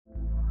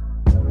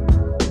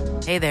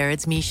Hey there,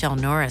 it's Michelle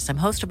Norris. I'm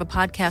host of a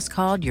podcast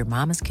called Your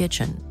Mama's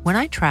Kitchen. When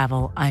I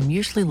travel, I'm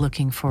usually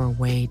looking for a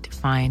way to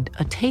find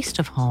a taste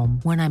of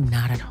home when I'm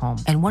not at home.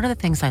 And one of the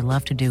things I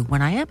love to do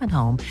when I am at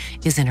home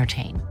is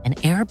entertain. And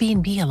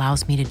Airbnb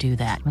allows me to do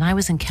that. When I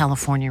was in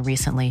California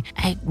recently,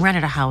 I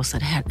rented a house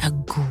that had a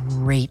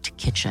great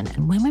kitchen.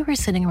 And when we were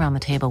sitting around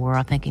the table, we were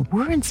all thinking,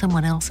 we're in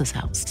someone else's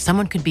house.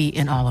 Someone could be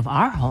in all of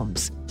our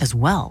homes as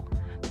well.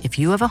 If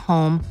you have a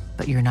home,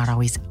 but you're not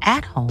always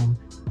at home,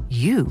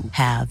 you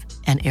have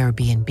an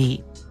Airbnb.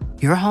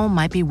 Your home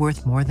might be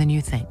worth more than you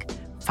think.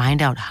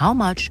 Find out how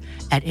much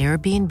at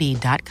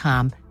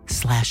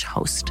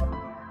airbnb.com/host.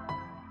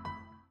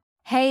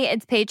 Hey,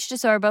 it's Paige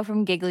DeSorbo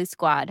from Giggly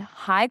Squad.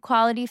 High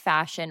quality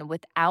fashion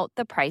without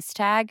the price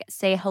tag.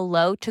 Say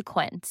hello to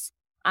Quince.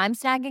 I'm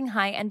snagging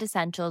high-end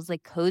essentials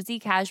like cozy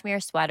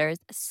cashmere sweaters,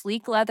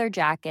 sleek leather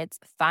jackets,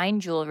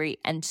 fine jewelry,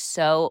 and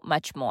so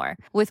much more.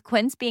 With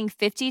Quince being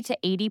 50 to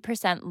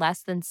 80%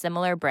 less than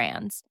similar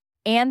brands.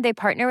 And they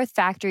partner with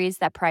factories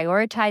that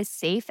prioritize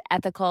safe,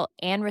 ethical,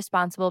 and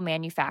responsible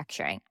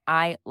manufacturing.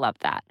 I love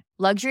that.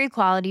 Luxury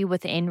quality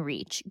within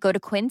reach. Go to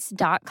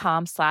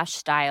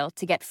quince.com/style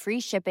to get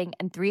free shipping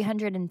and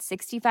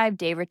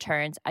 365-day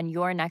returns on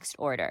your next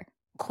order.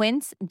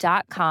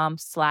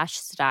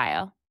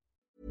 Quince.com/style.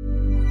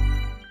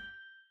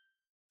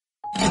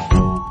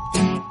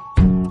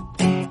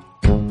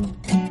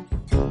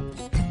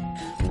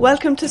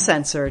 Welcome to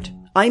Censored.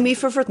 I'm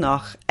Aoife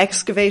Verdnach,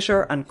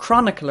 excavator and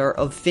chronicler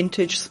of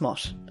vintage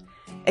smut.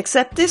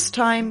 Except this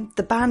time,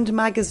 the band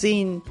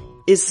magazine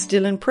is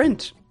still in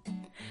print.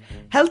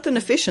 Health and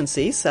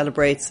Efficiency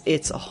celebrates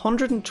its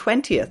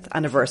 120th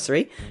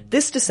anniversary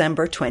this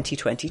December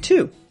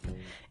 2022.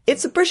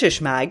 It's a British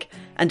mag,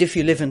 and if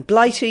you live in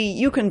Blighty,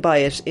 you can buy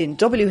it in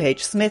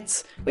WH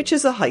Smith's, which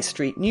is a high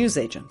street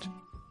newsagent.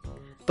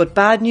 But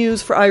bad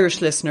news for Irish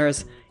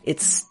listeners,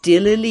 it's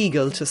still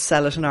illegal to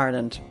sell it in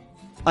Ireland.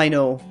 I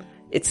know.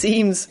 It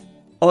seems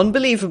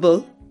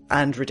unbelievable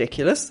and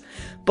ridiculous,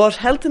 but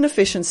Health and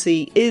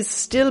Efficiency is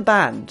still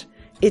banned.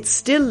 It's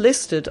still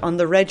listed on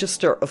the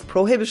Register of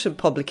Prohibited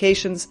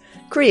Publications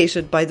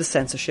created by the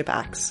Censorship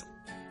Acts.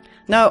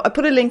 Now, I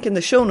put a link in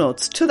the show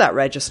notes to that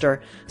register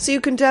so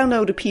you can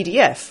download a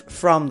PDF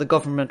from the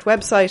government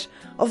website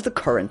of the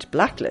current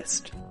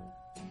blacklist.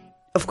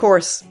 Of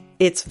course,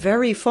 it's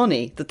very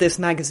funny that this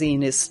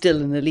magazine is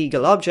still an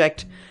illegal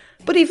object,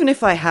 but even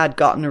if I had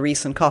gotten a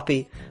recent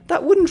copy,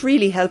 that wouldn't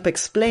really help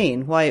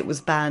explain why it was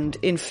banned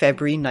in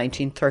February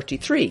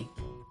 1933.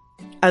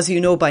 As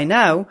you know by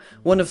now,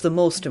 one of the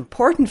most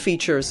important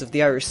features of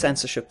the Irish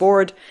Censorship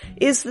Board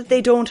is that they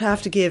don't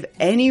have to give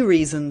any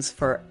reasons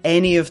for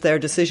any of their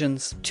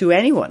decisions to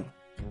anyone.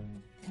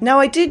 Now,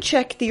 I did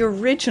check the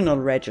original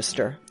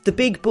register, the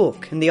big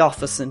book in the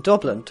office in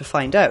Dublin, to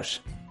find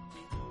out.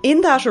 In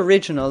that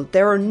original,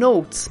 there are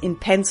notes in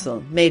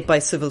pencil made by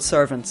civil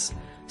servants,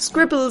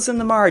 scribbles in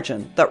the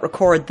margin that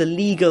record the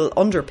legal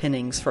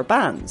underpinnings for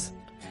bans.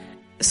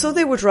 So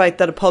they would write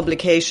that a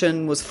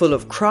publication was full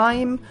of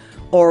crime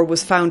or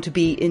was found to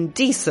be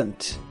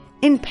indecent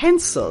in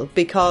pencil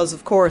because,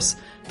 of course,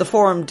 the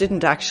form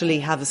didn't actually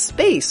have a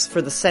space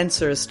for the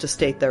censors to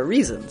state their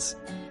reasons.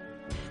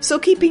 So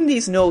keeping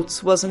these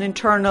notes was an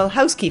internal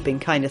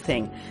housekeeping kind of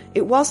thing.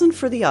 It wasn't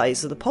for the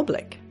eyes of the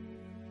public.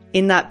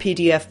 In that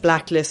PDF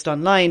blacklist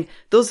online,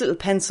 those little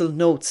pencil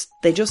notes,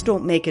 they just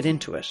don't make it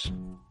into it.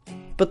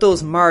 But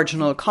those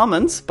marginal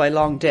comments by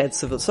long dead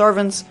civil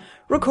servants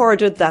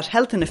recorded that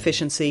Health and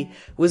Efficiency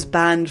was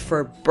banned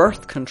for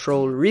birth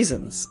control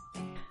reasons.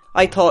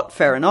 I thought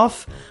fair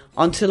enough,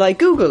 until I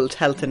googled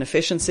Health and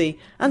Efficiency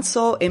and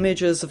saw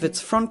images of its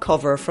front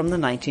cover from the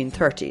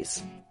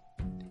 1930s.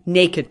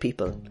 Naked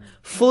people,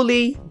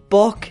 fully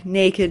buck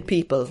naked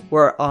people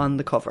were on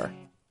the cover.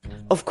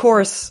 Of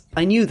course,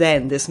 I knew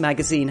then this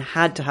magazine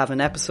had to have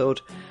an episode,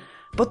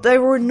 but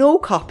there were no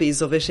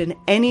copies of it in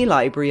any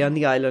library on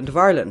the island of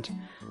Ireland,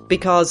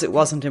 because it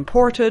wasn't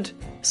imported,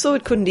 so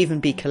it couldn't even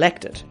be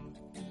collected.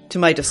 To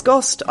my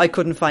disgust, I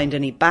couldn't find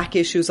any back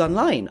issues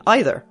online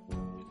either.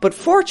 But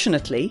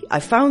fortunately,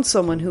 I found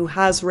someone who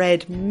has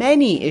read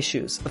many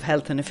issues of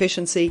Health and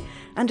Efficiency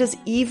and has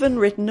even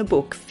written a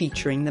book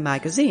featuring the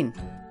magazine.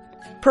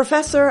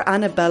 Professor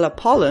Annabella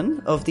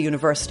Pollen of the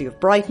University of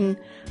Brighton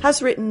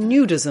has written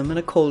Nudism in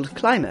a Cold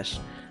Climate,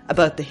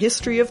 about the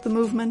history of the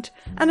movement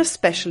and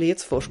especially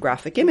its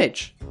photographic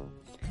image.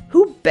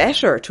 Who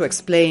better to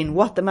explain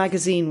what the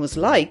magazine was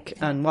like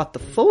and what the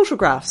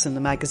photographs in the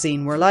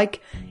magazine were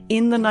like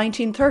in the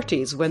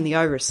 1930s when the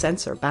Irish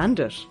censor banned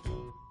it?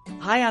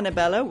 Hi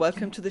Annabella,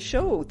 welcome to the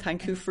show.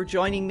 Thank you for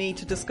joining me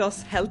to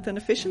discuss Health and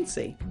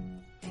Efficiency.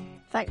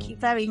 Thank you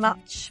very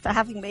much for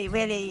having me.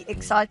 Really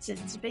excited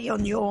to be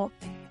on your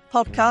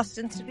podcast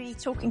and to be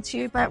talking to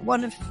you about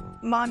one of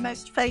my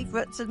most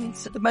favourites and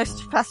the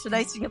most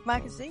fascinating of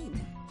magazines.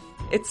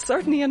 It's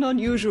certainly an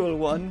unusual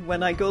one.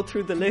 When I go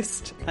through the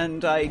list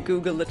and I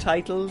Google the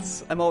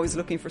titles, I'm always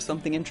looking for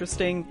something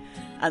interesting.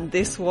 And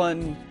this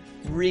one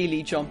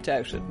really jumped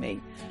out at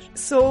me.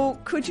 So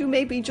could you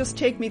maybe just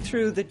take me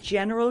through the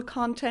general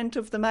content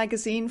of the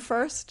magazine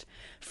first?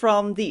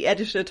 From the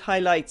edited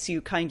highlights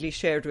you kindly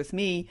shared with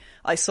me,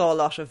 I saw a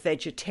lot of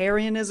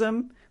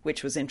vegetarianism,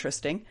 which was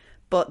interesting,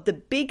 but the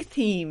big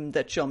theme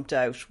that jumped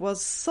out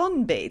was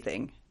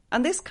sunbathing.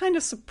 And this kind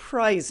of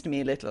surprised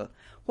me a little.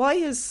 Why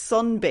is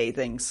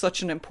sunbathing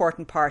such an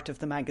important part of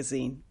the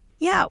magazine?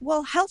 Yeah,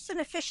 well, health and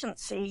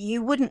efficiency,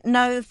 you wouldn't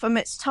know from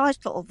its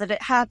title that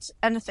it had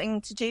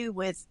anything to do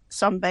with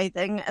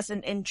sunbathing as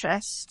an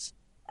interest,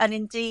 and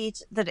indeed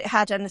that it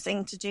had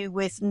anything to do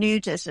with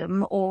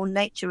nudism or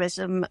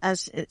naturism,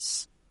 as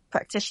its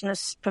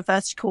practitioners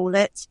prefer to call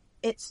it.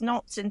 It's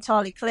not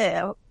entirely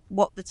clear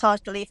what the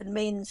title even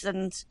means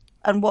and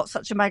what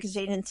such a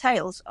magazine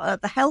entails.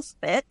 The health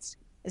bit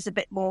is a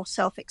bit more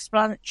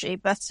self-explanatory,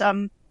 but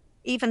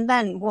even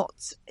then,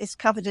 what is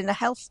covered in a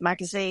health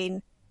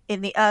magazine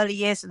in the early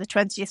years of the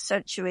 20th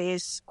century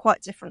is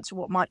quite different to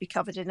what might be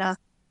covered in a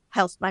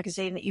health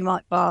magazine that you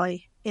might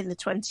buy in the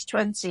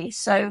 2020s.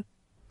 So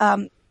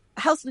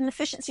Health and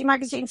Efficiency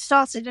magazine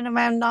started in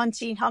around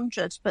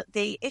 1900, but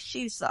the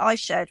issues that I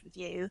shared with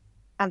you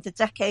and the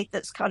decade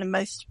that's kind of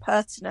most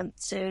pertinent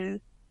to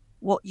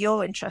what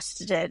you're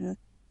interested in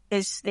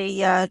is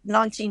the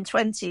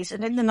 1920s.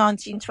 And in the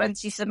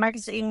 1920s, the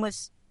magazine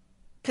was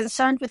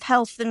concerned with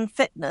health and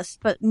fitness,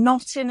 but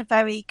not in a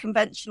very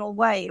conventional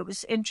way. It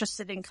was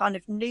interested in kind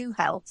of new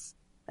health,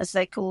 as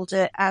they called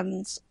it,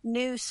 and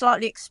new,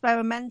 slightly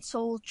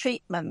experimental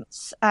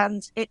treatments.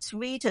 And its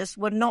readers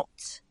were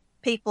not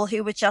people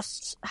who were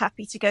just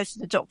happy to go to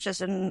the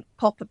doctors and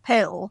pop a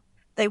pill.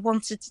 They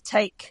wanted to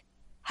take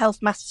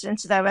health matters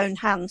into their own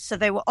hands. So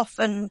they were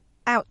often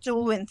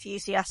outdoor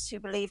enthusiasts who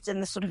believed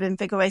in the sort of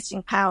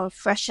invigorating power of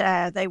fresh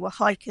air. They were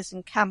hikers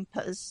and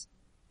campers.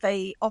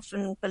 They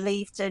often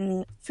believed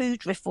in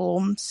food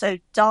reform, so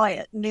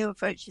diet, new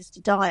approaches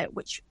to diet,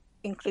 which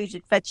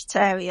included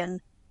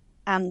vegetarian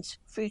and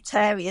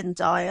fruitarian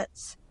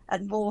diets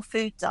and raw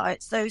food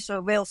diets. Those were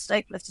a real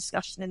staple of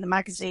discussion in the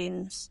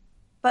magazines.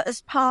 But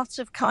as part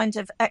of kind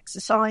of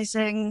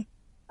exercising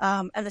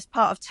and as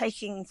part of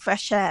taking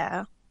fresh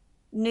air,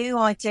 new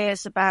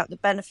ideas about the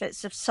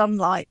benefits of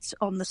sunlight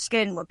on the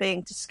skin were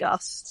being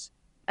discussed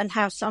and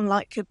how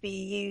sunlight could be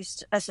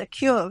used as a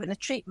cure and a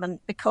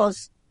treatment,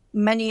 because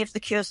many of the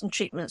cures and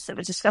treatments that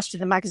were discussed in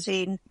the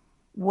magazine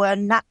were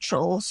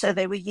natural. So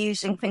they were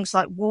using things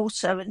like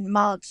water and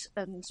mud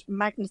and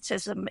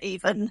magnetism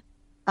even,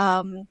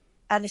 and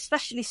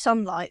especially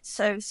sunlight.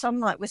 So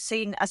sunlight was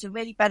seen as a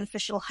really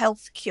beneficial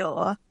health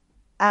cure.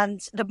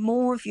 And the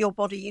more of your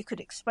body you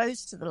could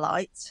expose to the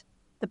light,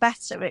 the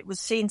better. It was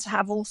seen to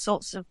have all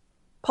sorts of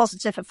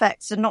positive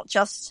effects, and not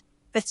just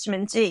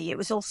vitamin D. It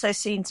was also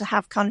seen to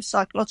have kind of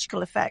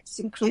psychological effects,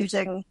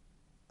 including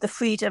the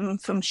freedom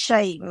from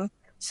shame.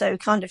 So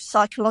kind of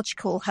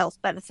psychological health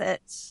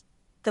benefits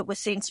that were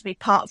seen to be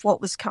part of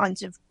what was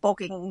kind of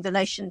bogging the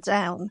nation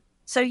down.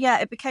 So yeah,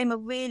 it became a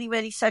really,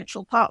 really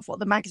central part of what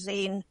the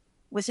magazine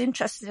was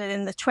interested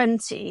in the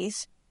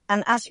 20s.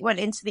 And as it went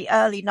into the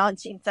early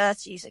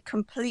 1930s, it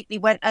completely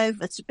went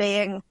over to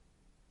being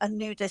a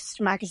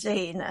nudist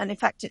magazine. And in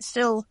fact, it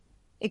still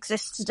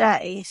exists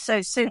today.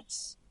 So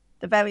since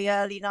the very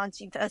early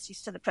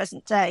 1930s to the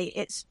present day,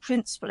 its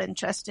principal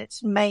interest,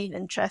 its main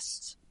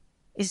interest,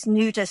 is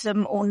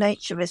nudism or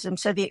naturism,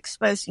 so the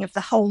exposing of the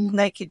whole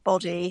naked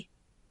body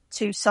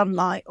to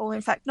sunlight, or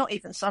in fact not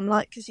even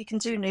sunlight, because you can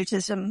do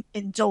nudism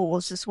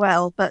indoors as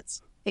well,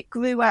 but it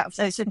grew out of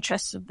those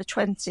interests of the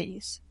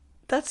 20s.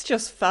 That's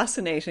just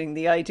fascinating,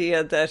 the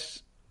idea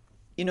that,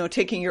 you know,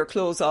 taking your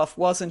clothes off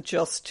wasn't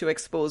just to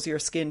expose your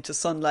skin to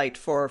sunlight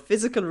for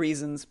physical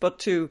reasons, but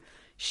to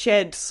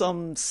shed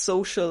some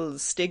social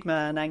stigma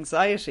and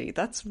anxiety.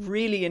 That's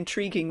really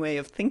intriguing way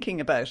of thinking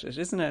about it,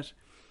 isn't it?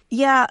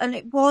 Yeah, and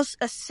it was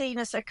seen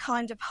as a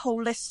kind of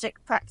holistic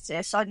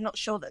practice. I'm not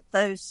sure that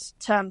those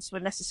terms were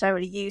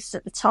necessarily used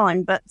at the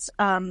time, but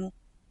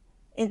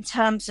in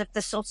terms of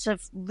the sort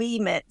of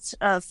remit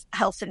of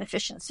health and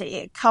efficiency,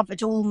 it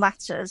covered all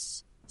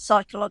matters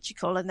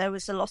psychological, and there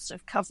was a lot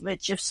of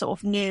coverage of sort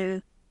of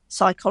new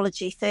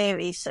psychology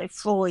theory, so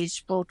Freud,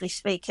 broadly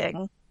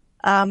speaking,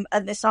 and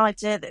this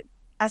idea that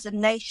as a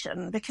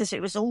nation, because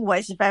it was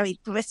always a very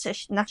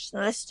British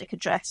nationalistic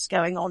address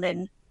going on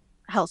in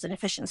health and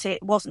efficiency,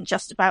 it wasn't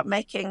just about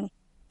making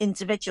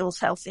individuals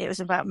healthy, it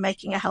was about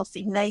making a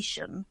healthy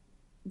nation.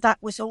 That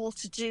was all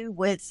to do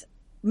with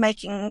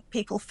making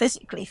people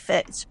physically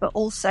fit, but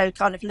also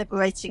kind of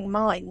liberating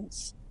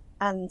minds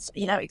and,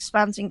 you know,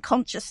 expanding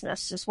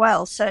consciousness as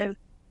well. So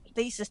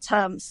these are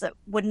terms that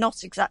were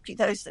not exactly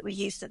those that were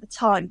used at the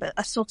time, but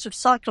a sort of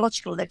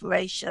psychological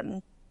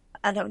liberation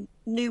and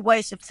new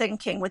ways of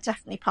thinking were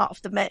definitely part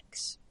of the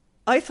mix.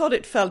 I thought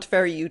it felt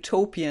very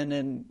utopian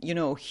and, you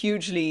know,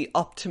 hugely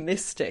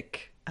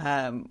optimistic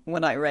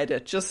when I read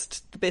it.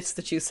 Just the bits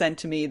that you sent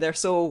to me, they're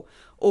so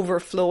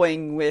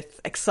overflowing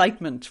with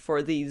excitement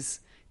for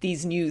these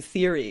new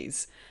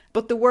theories.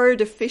 But the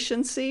word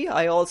efficiency,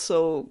 I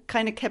also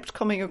kind of kept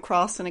coming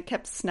across and it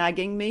kept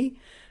snagging me.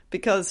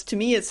 because to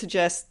me it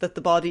suggests that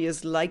the body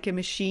is like a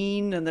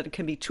machine and that it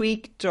can be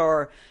tweaked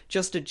or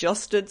just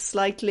adjusted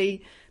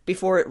slightly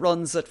before it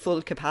runs at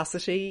full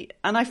capacity.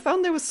 And I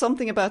found there was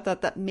something about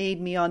that made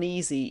me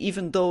uneasy,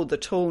 even though the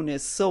tone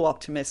is so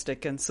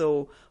optimistic and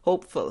so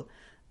hopeful.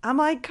 Am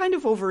I kind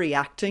of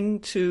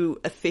overreacting to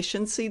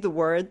efficiency, the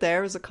word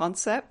there as a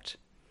concept?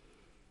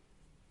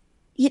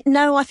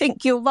 No, I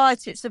think you're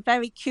right. It's a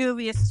very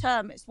curious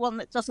term. It's one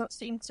that doesn't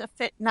seem to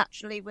fit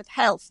naturally with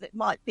health. It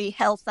might be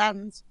health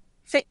and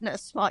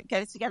fitness might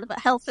go together, but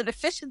health and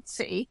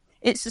efficiency,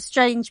 it's a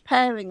strange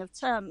pairing of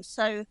terms.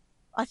 So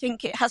I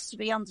think it has to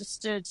be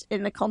understood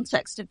in the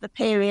context of the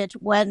period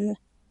when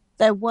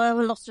there were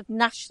a lot of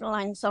national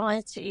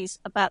anxieties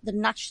about the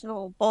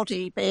national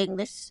body being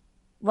this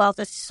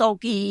rather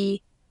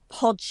soggy,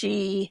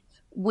 podgy,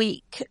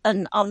 weak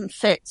and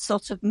unfit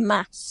sort of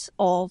mass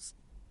of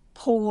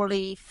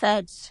poorly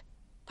fed,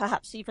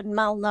 perhaps even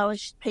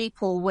malnourished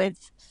people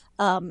with,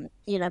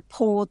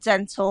 poor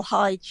dental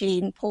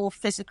hygiene, poor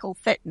physical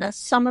fitness.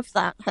 Some of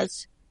that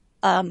has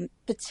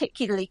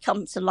particularly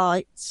come to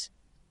light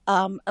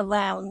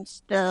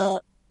around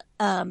the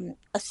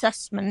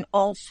assessment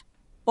of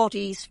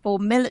bodies for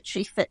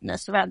military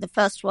fitness around the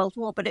First World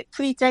War, but it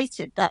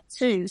predated that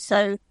too.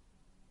 So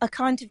a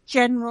kind of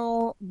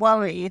general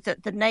worry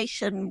that the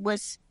nation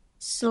was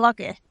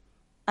sluggish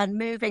and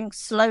moving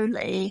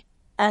slowly,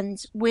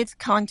 and with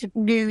kind of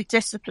new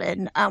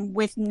discipline and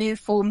with new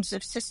forms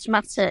of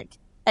systematic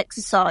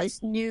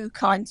exercise, new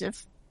kinds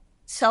of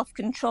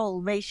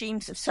self-control,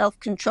 regimes of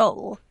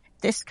self-control,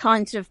 this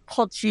kind of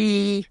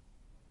podgy,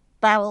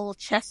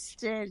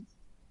 barrel-chested,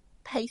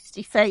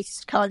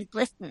 pasty-faced kind of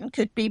Britain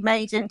could be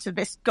made into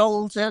this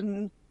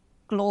golden,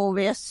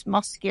 glorious,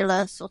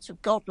 muscular, sort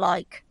of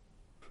godlike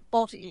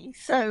body.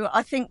 So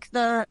I think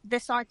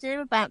this idea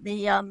about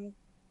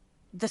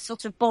the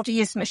sort of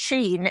body as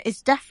machine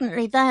is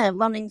definitely there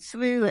running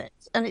through it.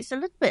 And it's a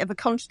little bit of a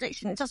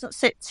contradiction. It doesn't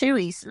sit too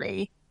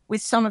easily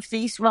with some of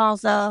these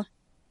rather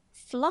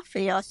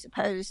fluffy, I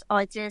suppose,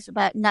 ideas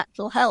about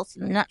natural health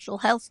and the natural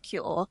health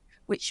cure,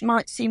 which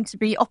might seem to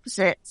be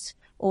opposite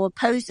or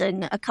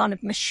opposing a kind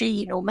of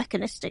machine or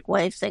mechanistic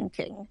way of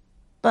thinking.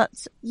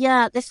 But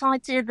yeah, this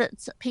idea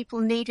that people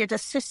needed a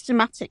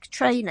systematic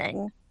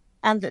training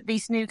and that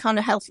these new kind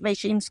of health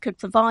regimes could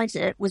provide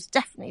it was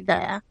definitely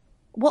there.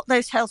 What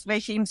those health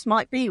regimes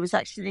might be was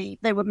actually,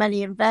 there were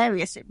many and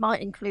various. It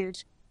might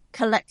include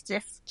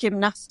collective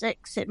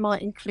gymnastics. It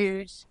might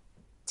include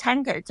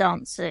tango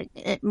dancing.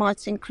 It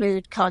might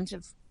include kind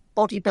of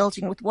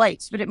bodybuilding with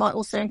weights, but it might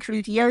also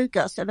include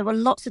yoga. So there were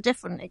lots of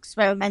different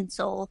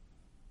experimental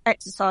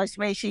exercise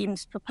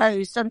regimes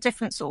proposed and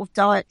different sort of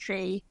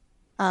dietary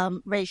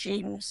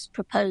regimes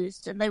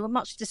proposed. And they were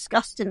much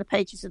discussed in the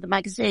pages of the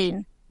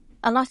magazine.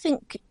 And I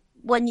think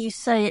when you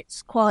say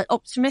it's quite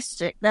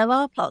optimistic, there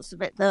are parts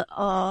of it that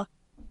are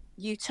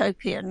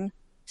utopian.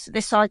 So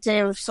this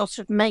idea of sort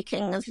of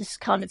making this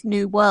kind of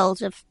new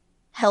world of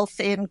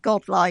healthy and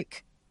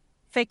godlike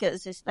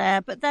figures is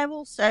there, but there are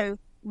also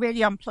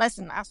really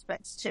unpleasant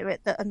aspects to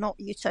it that are not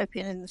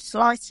utopian in the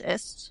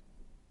slightest.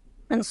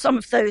 And some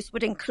of those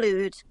would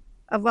include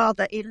a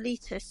rather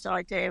elitist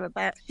idea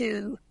about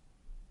who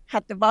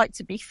had the right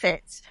to be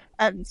fit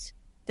and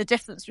the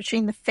difference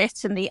between the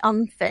fit and the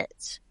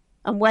unfit,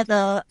 and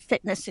whether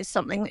fitness is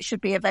something that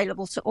should be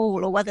available to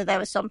all, or whether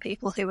there are some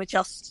people who are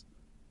just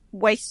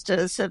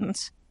wasters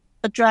and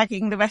are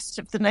dragging the rest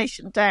of the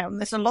nation down.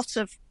 There's a lot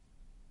of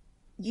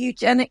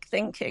eugenic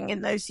thinking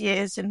in those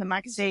years in the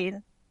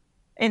magazine,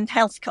 in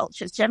health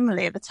cultures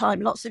generally at the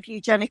time, lots of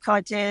eugenic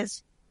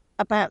ideas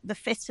about the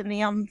fit and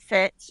the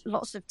unfit,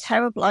 lots of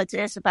terrible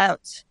ideas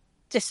about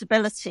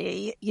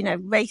disability,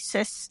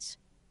 racist,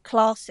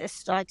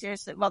 classist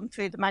ideas that run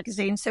through the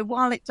magazine. So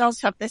while it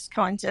does have this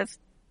kind of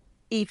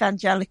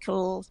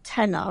evangelical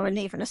tenor and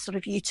even a sort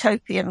of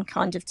utopian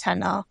kind of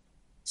tenor,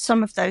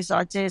 some of those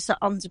ideas are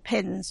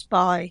underpinned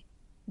by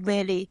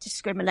really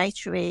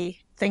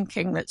discriminatory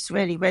thinking that's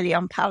really, really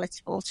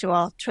unpalatable to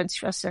our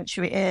 21st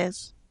century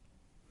ears.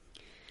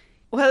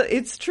 Well,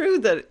 it's true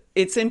that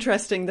it's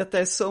interesting that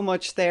there's so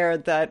much there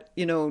that,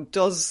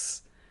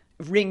 does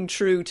ring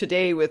true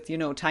today with,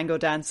 tango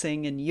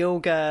dancing and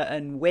yoga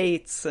and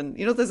weights. And,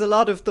 there's a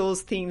lot of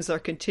those themes are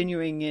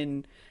continuing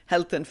in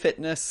health and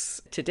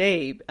fitness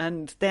today.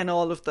 And then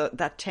all of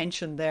that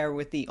tension there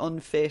with the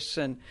unfit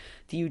and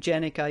the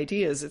eugenic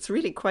ideas. It's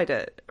really quite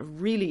a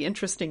really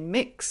interesting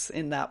mix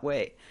in that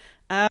way.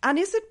 And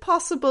is it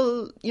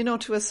possible,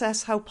 to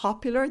assess how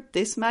popular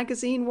this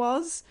magazine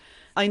was?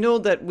 I know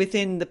that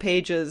within the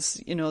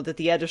pages, that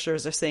the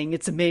editors are saying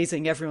it's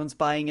amazing, everyone's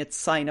buying it,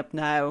 sign up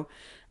now.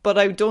 But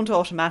I don't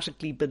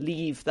automatically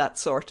believe that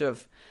sort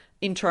of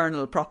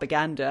internal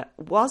propaganda.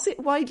 Was it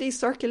widely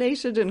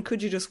circulated, and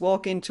could you just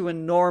walk into a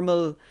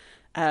normal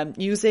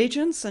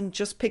newsagents and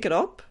just pick it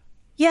up?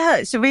 Yeah,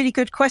 it's a really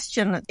good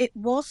question. It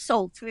was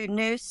sold through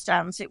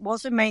newsstands. It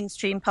was a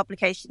mainstream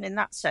publication in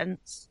that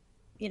sense.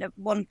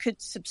 One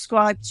could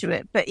subscribe to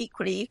it, but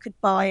equally you could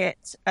buy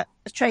it at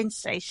a train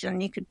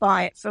station. You could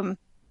buy it from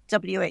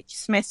WH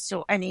Smith's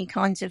or any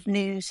kind of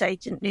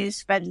newsagent,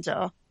 news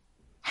vendor.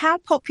 How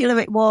popular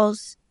it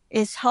was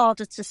is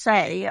harder to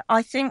say.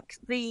 I think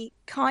the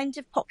kind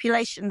of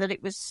population that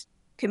it was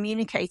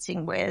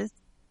communicating with,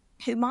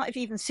 who might have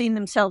even seen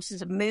themselves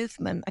as a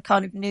movement, a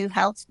kind of new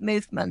health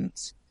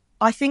movement,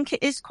 I think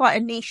it is quite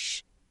a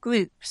niche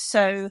group.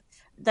 So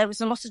there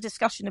was a lot of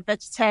discussion of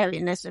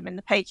vegetarianism in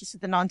the pages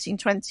of the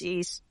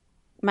 1920s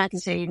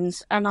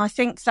magazines. And I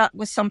think that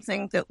was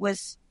something that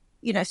was,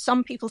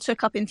 some people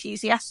took up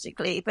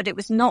enthusiastically, but it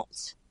was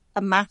not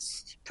a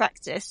mass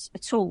practice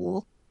at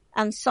all.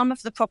 And some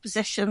of the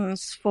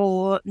propositions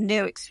for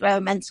new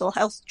experimental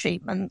health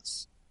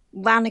treatments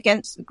ran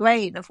against the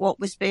grain of what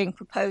was being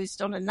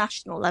proposed on a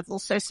national level.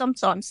 So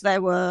sometimes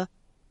there were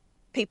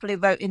people who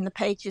wrote in the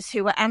pages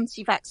who were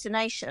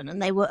anti-vaccination,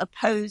 and they were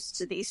opposed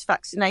to these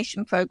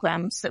vaccination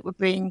programs that were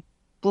being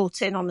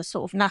brought in on a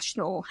sort of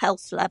national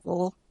health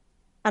level.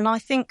 And I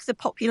think the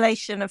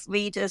population of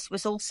readers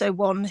was also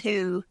one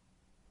who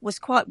was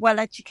quite well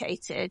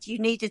educated. You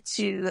needed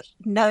to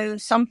know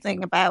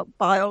something about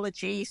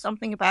biology,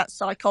 something about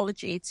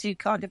psychology to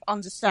kind of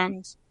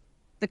understand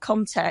the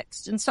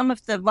context. And some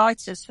of the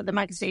writers for the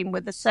magazine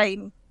were the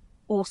same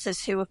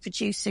authors who were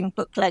producing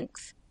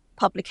book-length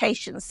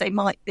publications. They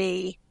might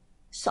be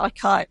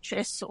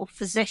psychiatrists or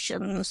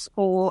physicians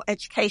or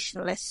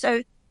educationalists.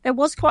 So there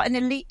was quite an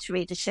elite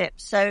readership.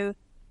 So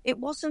it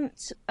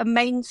wasn't a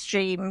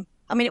mainstream,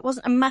 it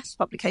wasn't a mass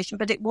publication,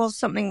 but it was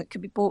something that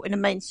could be bought in a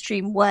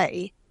mainstream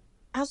way.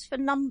 As for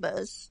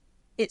numbers,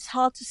 it's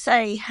hard to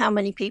say how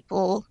many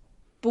people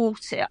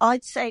bought it.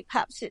 I'd say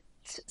perhaps it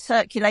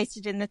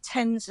circulated in the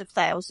tens of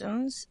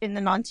thousands in the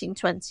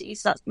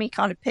 1920s. That's me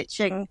kind of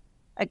pitching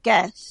a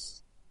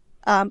guess.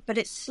 But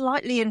it's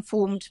slightly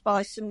informed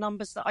by some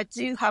numbers that I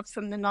do have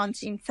from the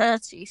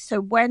 1930s.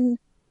 So when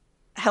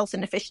Health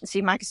and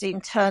Efficiency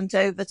magazine turned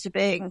over to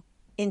being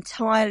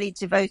entirely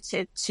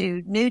devoted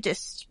to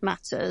nudist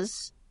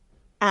matters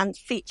and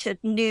featured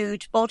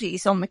nude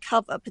bodies on the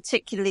cover,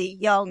 particularly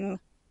young,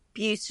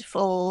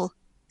 beautiful,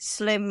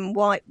 slim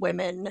white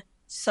women,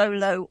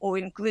 solo or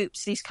in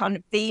groups, these kind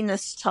of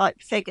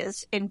Venus-type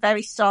figures in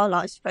very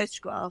stylized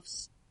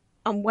photographs.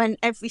 And when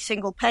every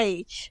single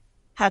page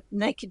had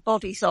naked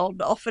bodies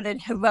on, often in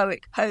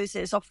heroic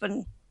poses,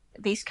 often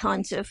these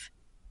kinds of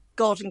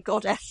god and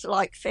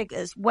goddess-like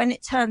figures, when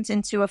it turned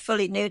into a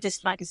fully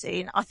nudist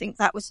magazine, I think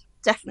that was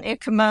definitely a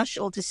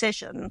commercial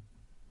decision.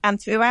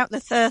 And throughout the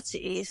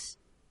 30s,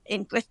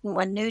 in Britain,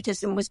 when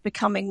nudism was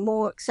becoming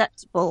more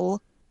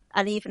acceptable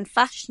and even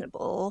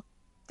fashionable,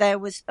 there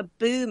was a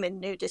boom in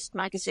nudist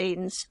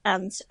magazines,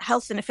 and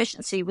Health and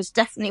Efficiency was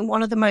definitely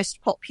one of the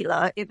most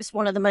popular. It was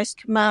one of the most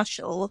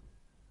commercial,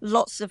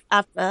 lots of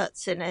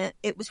adverts in it.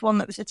 It was one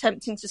that was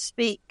attempting to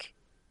speak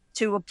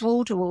to a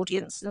broader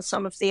audience than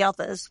some of the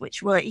others,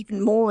 which were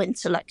even more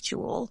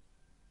intellectual.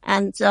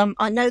 And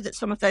I know that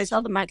some of those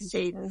other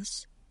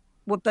magazines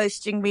were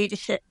boasting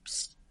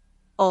readerships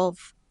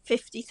of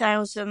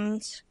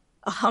 50,000,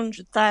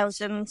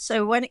 100,000.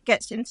 So when it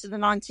gets into the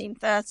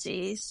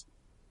 1930s,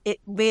 it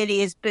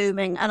really is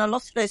booming. And a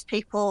lot of those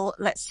people,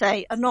 let's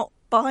say, are not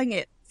buying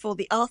it for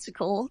the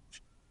article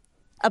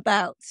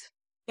about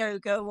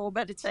yoga or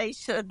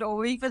meditation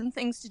or even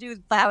things to do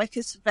with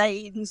varicose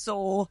veins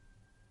or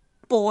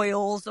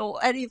boils or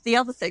any of the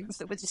other things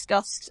that were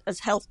discussed as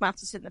health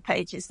matters in the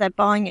pages. They're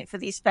buying it for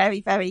these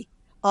very, very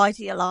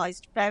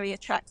idealized, very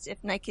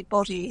attractive naked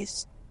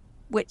bodies,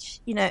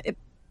 which,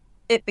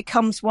 it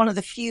becomes one of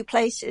the few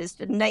places,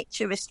 the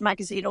naturist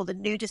magazine or the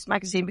nudist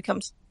magazine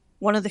becomes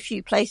one of the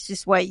few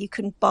places where you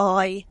can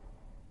buy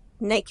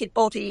naked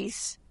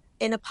bodies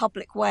in a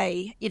public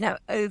way,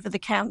 over the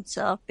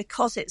counter,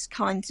 because it's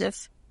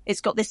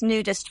got this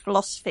nudist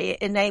philosophy.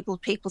 It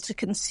enabled people to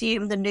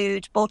consume the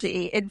nude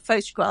body in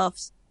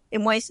photographs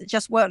in ways that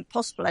just weren't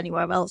possible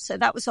anywhere else. So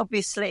that was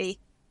obviously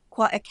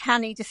quite a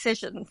canny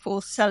decision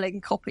for selling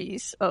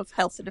copies of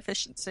Health and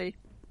Efficiency.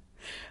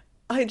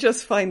 I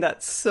just find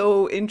that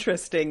so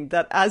interesting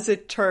that as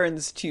it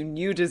turns to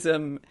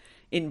nudism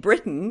in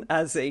Britain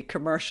as a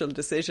commercial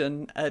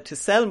decision to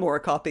sell more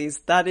copies,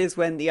 that is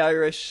when the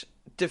Irish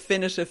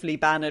definitively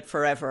ban it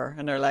forever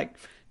and are like,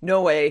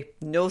 no way,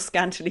 no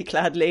scantily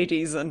clad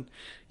ladies and,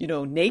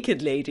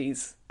 naked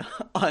ladies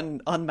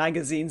on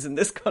magazines in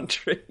this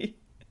country.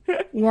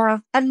 Yeah,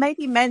 and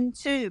maybe men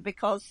too,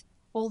 because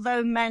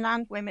although men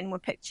and women were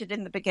pictured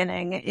in the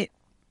beginning,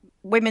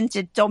 women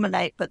did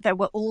dominate, but there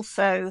were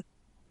also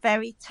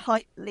very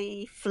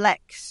tightly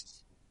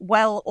flexed,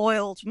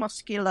 well-oiled,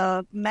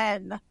 muscular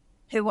men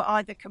who were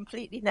either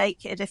completely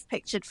naked if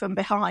pictured from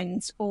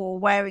behind or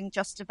wearing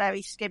just a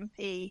very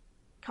skimpy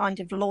kind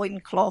of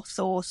loincloth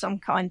or some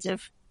kind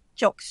of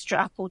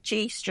jockstrap or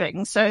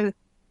G-string. So,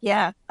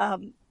 yeah,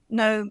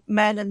 no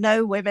men and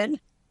no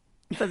women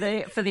for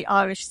the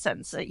Irish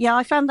censor. Yeah,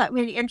 I found that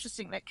really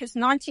interesting because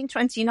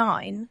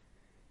 1929,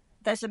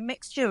 there's a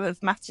mixture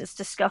of matters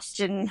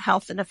discussed in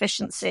Health and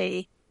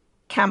Efficiency,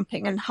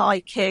 camping and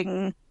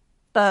hiking,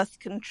 birth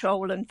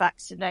control and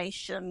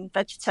vaccination,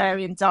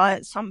 vegetarian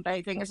diet,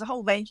 sunbathing. There's a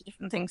whole range of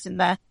different things in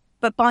there.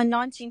 But by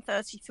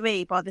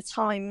 1933, by the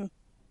time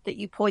that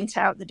you point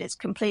out that it's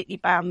completely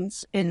banned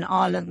in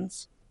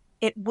Ireland,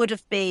 it would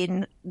have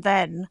been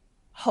then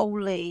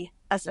wholly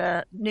as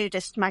a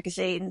nudist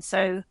magazine.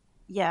 So,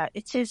 yeah,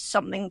 it is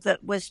something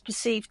that was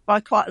perceived by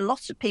quite a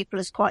lot of people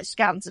as quite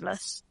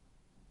scandalous.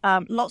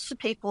 Lots of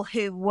people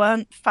who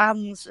weren't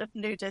fans of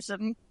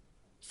nudism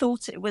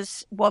thought it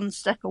was one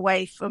step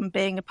away from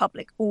being a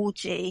public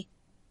orgy.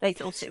 They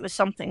thought it was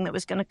something that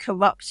was going to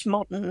corrupt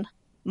modern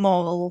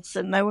morals.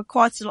 And there were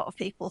quite a lot of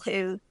people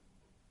who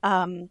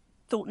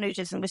thought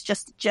nudism was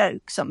just a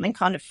joke, something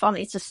kind of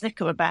funny to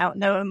snicker about.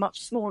 And there were a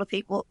much smaller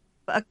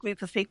a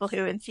group of people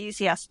who were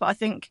enthusiasts. But I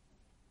think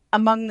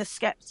among the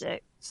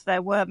skeptics,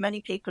 there were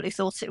many people who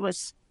thought it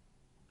was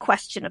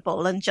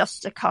questionable and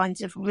just a kind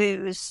of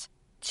ruse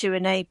to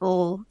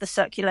enable the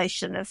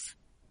circulation of,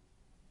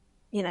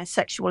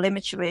 sexual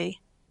imagery.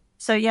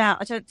 So, yeah,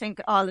 I don't think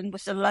Ireland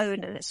was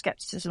alone in its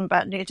scepticism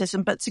about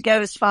nudism, but to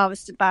go as far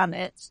as to ban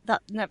it,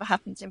 that never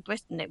happened in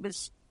Britain. It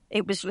was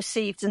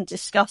received and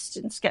discussed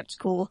in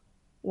sceptical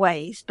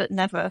ways, but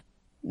never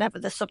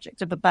the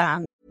subject of a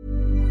ban.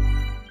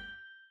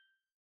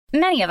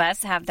 Many of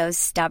us have those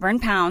stubborn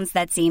pounds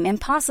that seem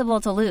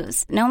impossible to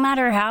lose, no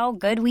matter how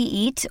good we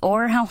eat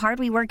or how hard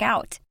we work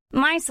out.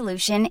 My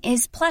solution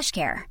is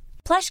PlushCare.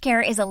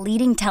 PlushCare is a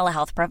leading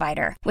telehealth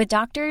provider with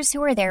doctors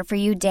who are there for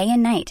you day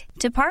and night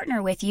to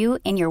partner with you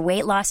in your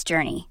weight loss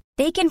journey.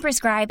 They can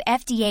prescribe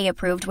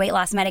FDA-approved weight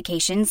loss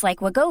medications like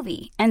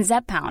Wegovy and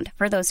Zepbound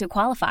for those who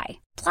qualify.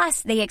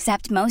 Plus, they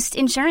accept most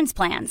insurance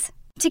plans.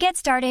 To get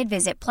started,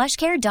 visit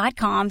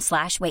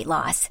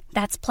plushcare.com/weightloss.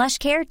 That's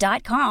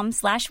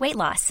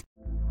plushcare.com/weightloss.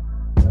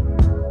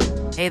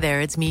 Hey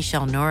there, it's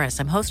Michelle Norris.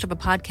 I'm host of a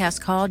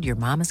podcast called Your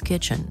Mama's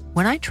Kitchen.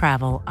 When I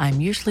travel, I'm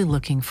usually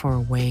looking for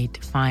a way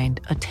to find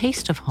a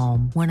taste of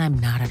home when I'm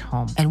not at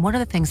home. And one of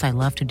the things I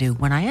love to do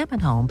when I am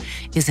at home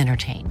is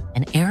entertain.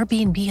 And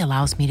Airbnb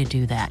allows me to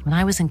do that. When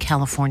I was in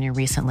California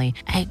recently,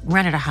 I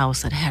rented a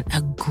house that had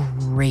a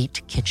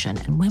great kitchen.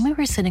 And when we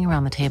were sitting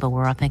around the table, we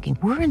were all thinking,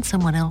 we're in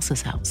someone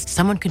else's house.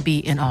 Someone could be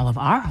in all of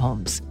our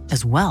homes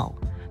as well.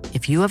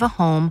 If you have a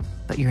home,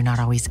 but you're not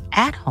always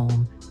at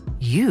home,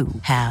 you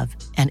have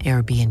an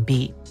Airbnb.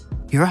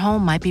 Your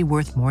home might be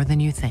worth more than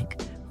you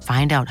think.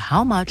 Find out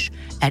how much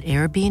at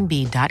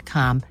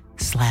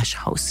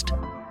airbnb.com/host.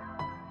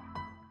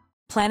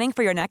 Planning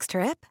for your next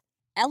trip?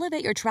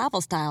 Elevate your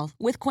travel style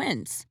with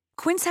Quince.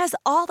 Quince has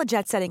all the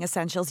jet-setting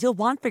essentials you'll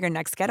want for your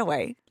next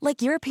getaway,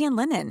 like European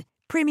linen,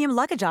 premium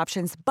luggage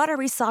options,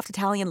 buttery soft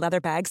Italian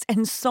leather bags,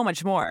 and so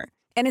much more.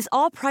 And is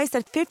all priced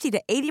at 50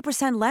 to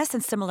 80% less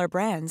than similar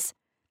brands.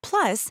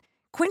 Plus,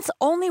 Quince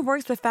only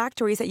works with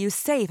factories that use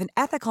safe and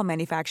ethical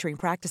manufacturing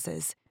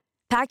practices.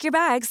 Pack your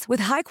bags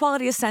with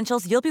high-quality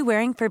essentials you'll be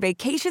wearing for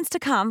vacations to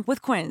come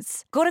with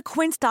Quince. Go to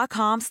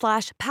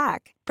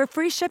quince.com/pack for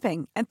free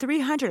shipping and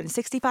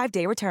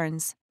 365-day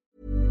returns.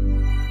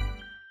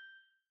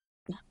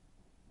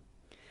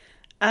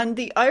 And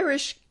the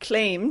Irish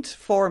claimed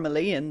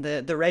formally in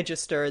the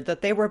register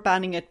that they were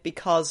banning it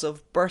because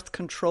of birth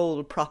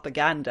control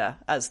propaganda,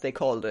 as they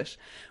called it.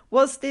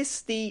 Was this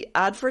the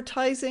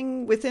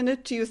advertising within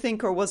it, do you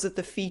think, or was it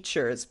the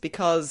features?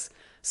 Because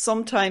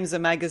sometimes a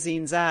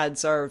magazine's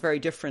ads are very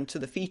different to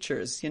the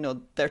features.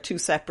 They're two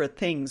separate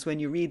things when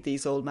you read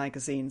these old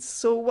magazines.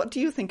 So what do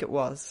you think it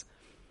was?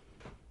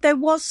 There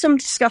was some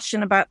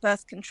discussion about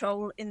birth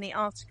control in the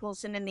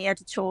articles and in the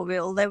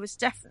editorial. There was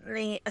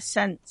definitely a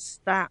sense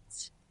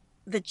that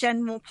the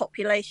general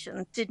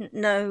population didn't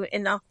know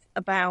enough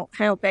about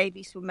how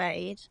babies were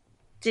made,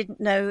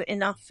 didn't know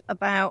enough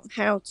about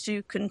how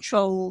to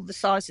control the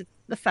size of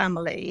the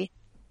family.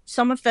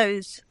 Some of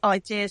those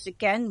ideas,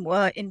 again,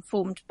 were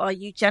informed by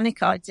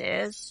eugenic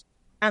ideas,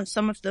 and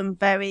some of them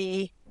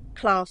very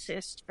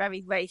classist,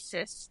 very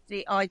racist.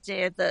 The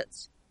idea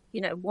that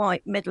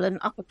white, middle and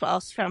upper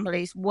class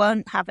families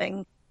weren't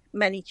having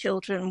many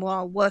children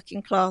while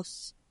working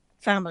class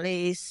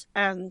families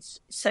and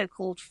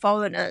so-called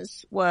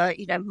foreigners were,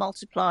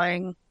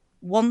 multiplying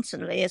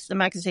wantonly, as the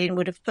magazine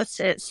would have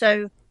put it.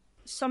 So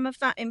some of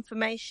that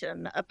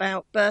information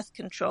about birth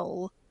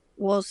control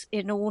was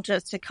in order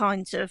to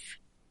kind of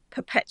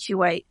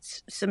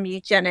perpetuate some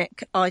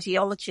eugenic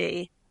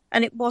ideology.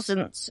 And it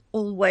wasn't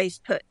always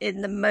put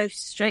in the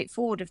most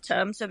straightforward of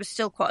terms. There was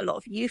still quite a lot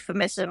of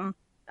euphemism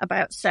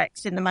about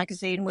sex in the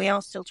magazine. We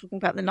are still talking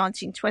about the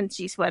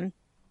 1920s when,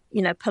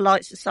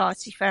 polite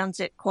society found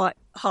it quite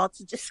hard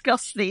to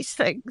discuss these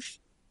things.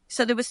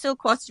 So there was still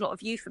quite a lot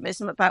of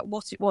euphemism about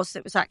what it was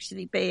that was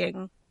actually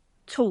being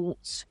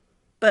taught.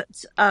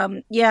 But,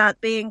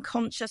 being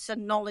conscious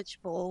and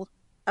knowledgeable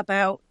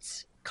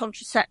about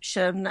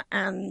contraception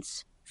and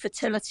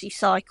fertility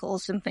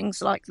cycles and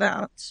things like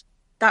that,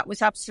 that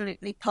was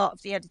absolutely part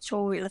of the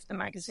editorial of the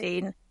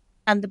magazine.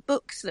 And the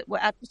books that were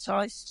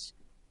advertised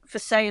for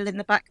sale in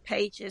the back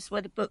pages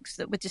were the books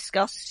that were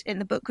discussed in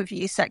the book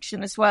review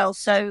section as well.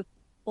 So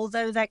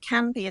although there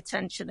can be a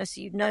tension, as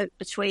you note,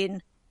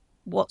 between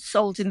what's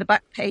sold in the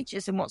back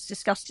pages and what's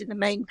discussed in the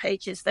main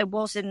pages, there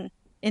was in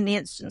the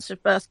instance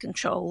of birth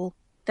control,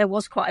 there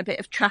was quite a bit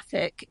of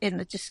traffic in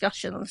the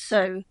discussion.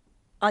 So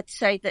I'd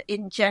say that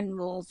in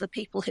general, the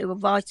people who were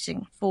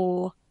writing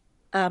for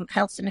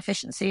health and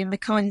efficiency, and the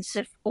kinds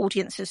of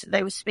audiences that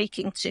they were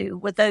speaking to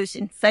were those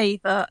in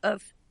favour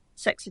of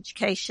sex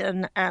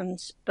education and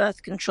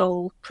birth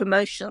control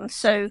promotion.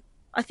 So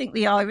I think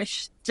the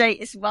Irish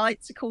state is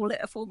right to call it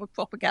a form of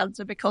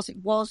propaganda, because it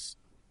was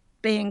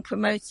being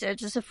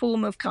promoted as a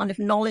form of kind of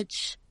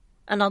knowledge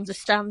and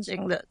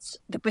understanding that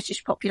the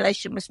British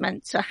population was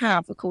meant to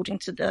have, according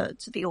to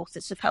the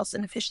authors of Health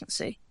and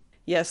Efficiency.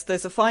 Yes,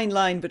 there's a fine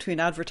line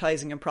between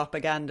advertising and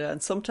propaganda,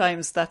 and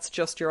sometimes that's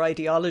just your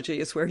ideology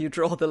is where you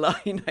draw the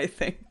line, I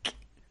think.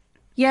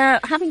 Yeah,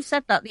 having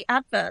said that, the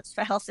adverts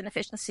for Health and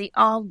Efficiency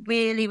are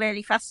really,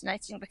 really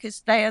fascinating,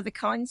 because they are the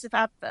kinds of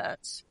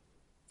adverts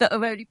that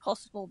are only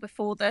possible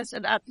before there's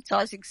an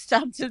advertising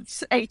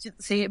standards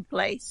agency in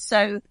place.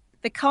 So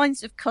the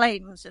kinds of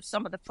claims of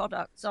some of the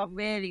products are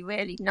really,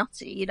 really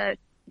nutty. You know,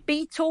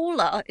 be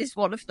taller is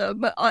one of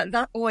them.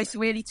 That always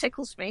really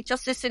tickles me.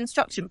 Just this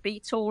instruction, be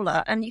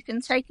taller. And you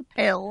can take a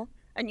pill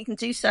and you can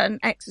do certain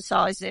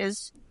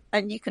exercises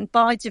and you can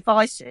buy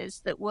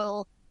devices that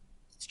will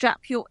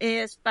strap your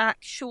ears back,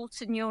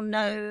 shorten your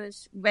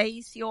nose,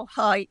 raise your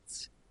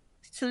height,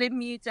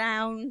 slim you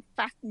down,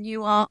 fatten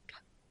you up,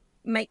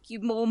 make you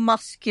more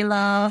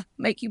muscular,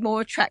 make you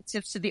more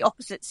attractive to the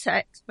opposite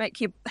sex, make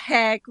your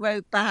hair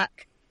grow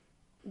back.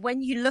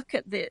 When you look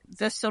at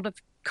the sort of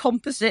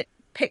composite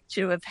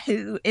picture of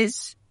who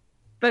is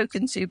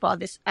spoken to by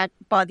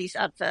these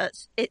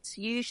adverts, it's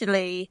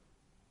usually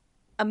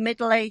a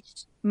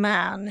middle-aged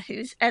man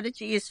whose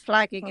energy is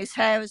flagging, whose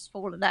hair has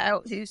fallen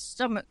out, whose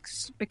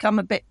stomach's become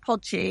a bit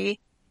podgy,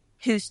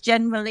 who's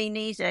generally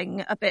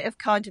needing a bit of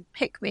kind of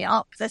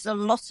pick-me-up. There's a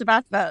lot of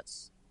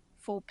adverts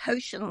for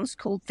potions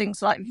called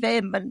things like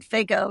Vim and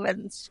Figure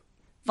and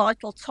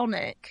Vital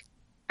Tonic,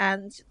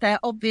 and they're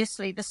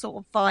obviously the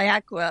sort of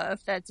Viagra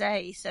of their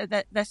day, so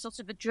that they're sort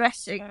of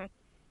addressing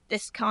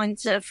this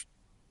kind of,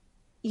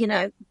 you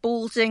know,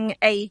 balding,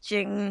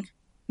 aging,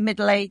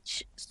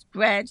 middle-aged,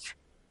 spread,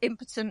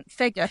 impotent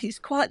figure who's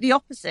quite the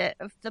opposite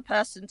of the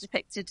person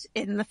depicted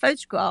in the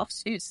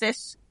photographs, who's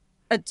this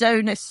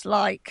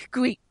Adonis-like,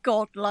 Greek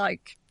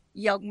god-like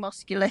young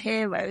muscular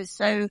hero.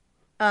 So,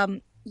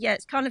 yeah,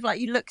 it's kind of like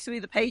you look through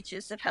the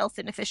pages of Health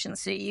and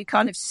Efficiency, you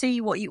kind of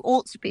see what you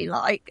ought to be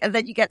like, and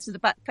then you get to the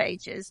back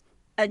pages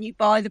and you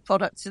buy the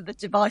products and the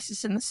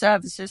devices and the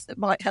services that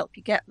might help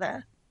you get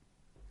there.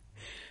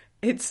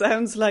 It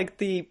sounds like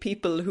the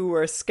people who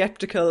were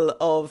sceptical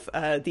of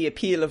the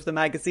appeal of the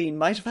magazine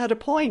might have had a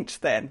point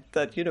then,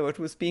 that, you know, it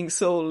was being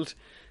sold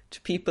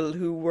to people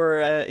who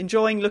were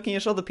enjoying looking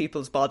at other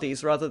people's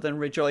bodies rather than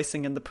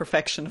rejoicing in the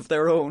perfection of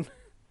their own.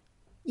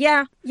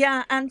 Yeah,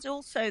 and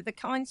also the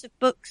kinds of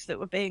books that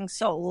were being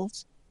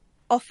sold,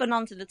 often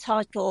under the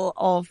title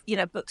of, you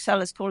know,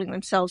 booksellers calling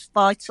themselves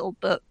vital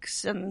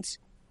books and,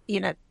 you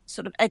know,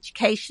 sort of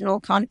educational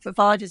kind of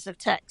providers of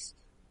text.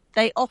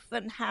 They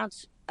often had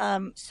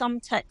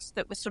some texts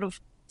that were sort of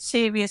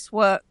serious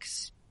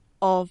works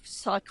of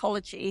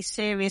psychology,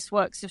 serious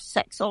works of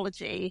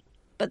sexology,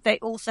 but they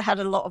also had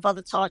a lot of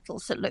other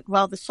titles that looked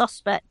rather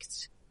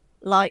suspect,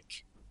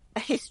 like A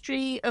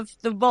History of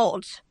the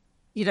Rod,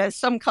 you know,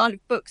 some kind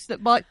of books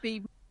that might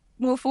be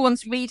more for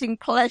one's reading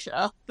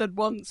pleasure than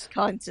one's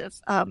kind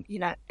of, you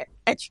know,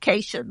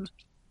 education.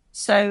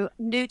 So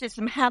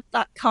nudism had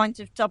that kind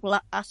of double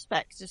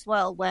aspect as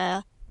well,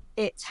 where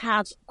it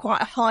had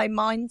quite a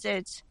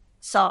high-minded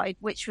side,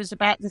 which was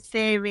about the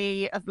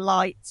theory of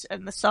light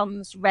and the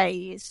sun's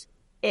rays.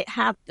 It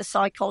had the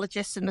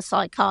psychologists and the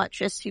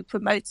psychiatrists who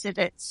promoted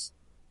its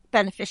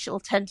beneficial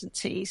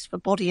tendencies for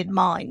body and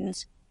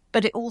mind.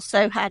 But it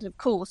also had, of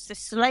course, this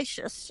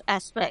salacious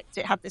aspect.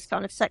 It had this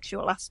kind of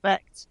sexual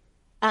aspect.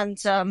 And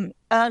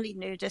early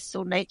nudists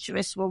or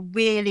naturists were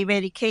really,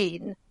 really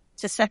keen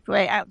to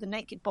separate out the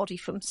naked body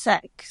from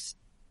sex.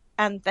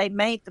 And they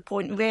made the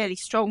point really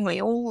strongly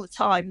all the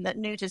time that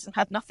nudism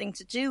had nothing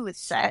to do with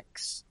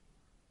sex.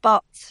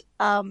 But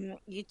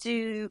you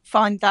do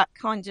find that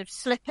kind of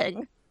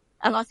slipping.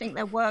 And I think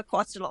there were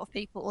quite a lot of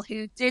people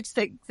who did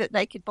think that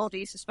naked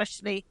bodies,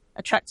 especially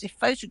attractive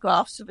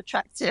photographs of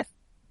attractive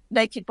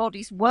naked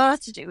bodies, were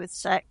to do with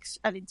sex.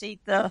 And indeed,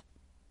 the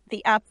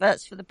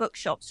adverts for the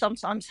bookshop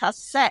sometimes has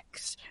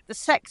sex, the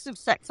sex of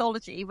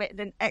sexology, written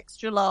in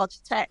extra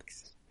large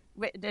text,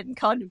 written in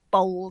kind of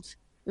bold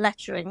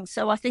lettering.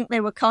 So I think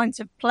they were kind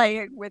of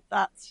playing with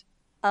that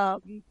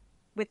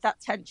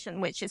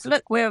tension, which is,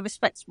 look, we're a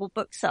respectable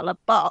bookseller,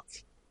 but,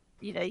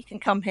 you know, you can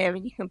come here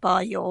and you can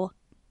buy your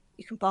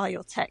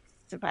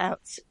text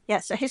about,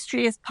 yes, a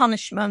history of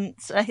punishment,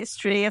 a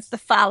history of the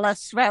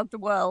phallus around the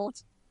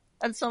world,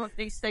 and some of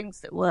these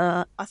things that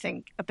were, I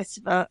think, a bit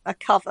of a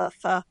cover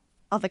for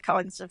other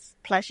kinds of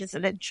pleasures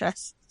and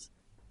interests.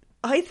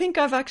 I think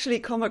I've actually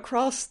come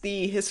across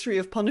the history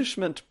of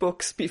punishment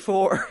books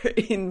before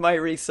in my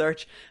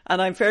research,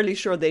 and I'm fairly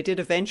sure they did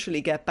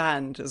eventually get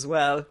banned as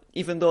well.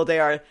 Even though they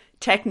are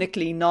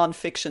technically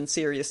non-fiction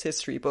serious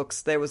history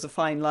books, there was a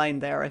fine line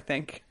there, I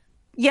think.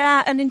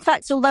 Yeah, and in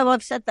fact, although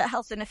I've said that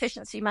Health and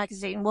Efficiency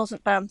magazine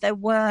wasn't banned, there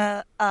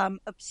were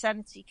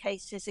obscenity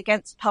cases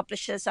against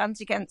publishers and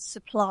against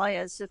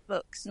suppliers of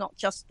books, not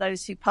just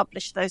those who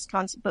published those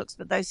kinds of books,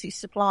 but those who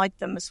supplied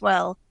them as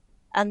well.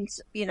 And,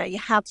 you know, you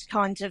had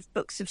kind of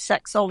books of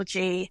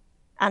sexology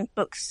and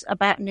books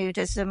about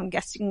nudism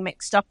getting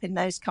mixed up in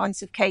those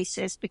kinds of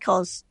cases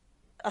because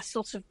a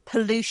sort of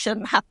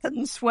pollution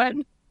happens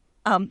when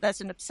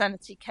there's an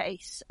obscenity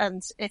case.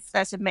 And if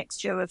there's a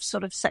mixture of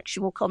sort of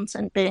sexual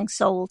content being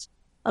sold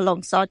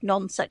alongside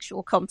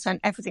non-sexual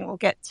content, everything will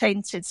get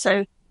tainted.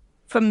 So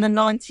from the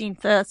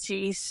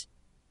 1930s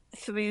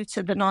through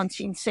to the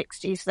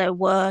 1960s, there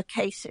were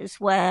cases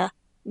where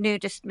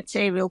nudist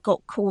material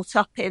got caught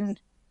up in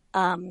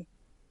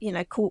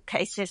court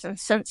cases and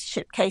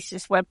censorship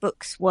cases where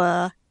books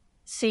were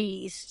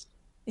seized,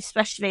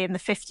 especially in the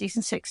 50s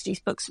and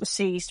 60s. Books were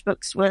seized,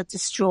 books were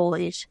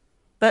destroyed.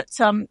 But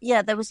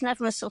there was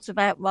never a sort of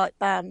outright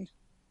ban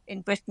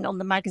in Britain on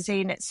the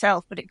magazine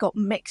itself, but it got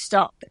mixed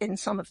up in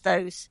some of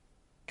those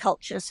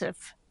cultures of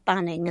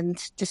banning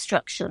and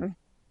destruction.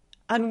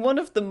 And one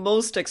of the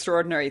most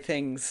extraordinary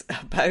things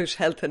about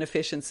Health and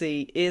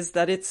Efficiency is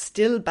that it's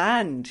still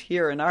banned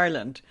here in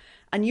Ireland.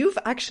 And you've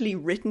actually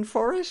written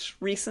for it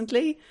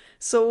recently.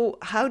 So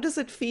how does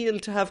it feel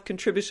to have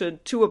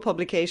contributed to a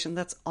publication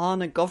that's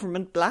on a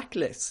government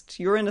blacklist?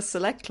 You're in a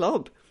select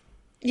club.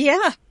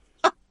 Yeah.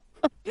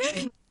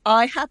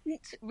 I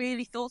hadn't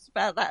really thought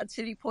about that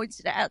until you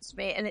pointed it out to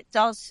me. And it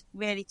does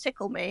really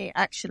tickle me,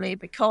 actually,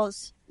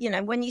 because, you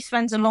know, when you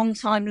spend a long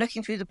time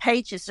looking through the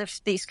pages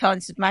of these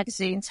kinds of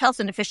magazines,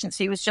 Health and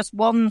Efficiency was just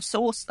one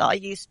source that I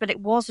used, but it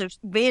was a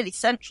really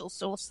central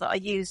source that I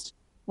used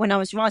when I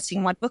was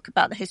writing my book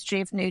about the history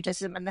of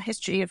nudism and the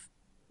history of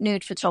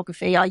nude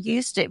photography. I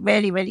used it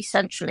really, really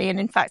centrally. And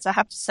in fact, I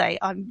have to say,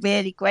 I'm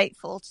really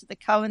grateful to the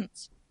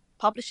current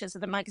publishers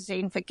of the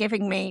magazine for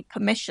giving me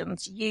permission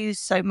to use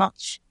so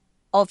much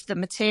of the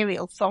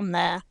material from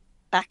their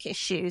back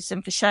issues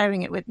and for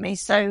sharing it with me.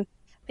 So,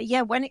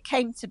 yeah, when it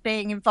came to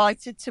being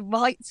invited to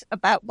write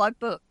about my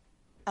book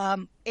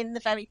in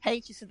the very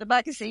pages of the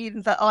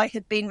magazine that I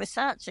had been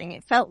researching,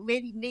 it felt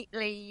really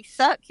neatly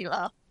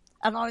circular.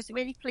 And I was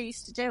really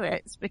pleased to do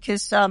it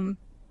because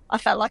I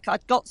felt like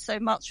I'd got so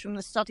much from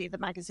the study of the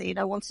magazine.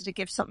 I wanted to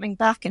give something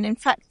back. And in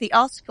fact, the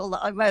article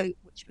that I wrote,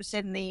 which was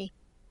in the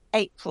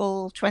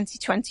April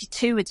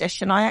 2022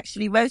 edition, I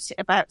actually wrote it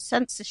about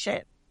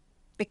censorship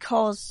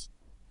because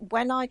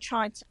when I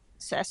tried to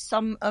access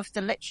some of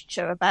the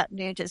literature about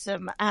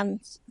nudism, and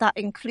that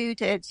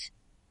included,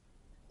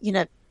 you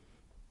know,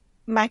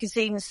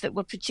 magazines that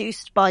were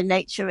produced by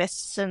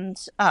naturists and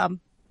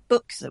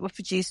books that were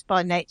produced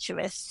by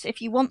naturists.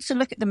 If you want to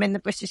look at them in the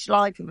British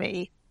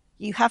Library,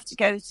 you have to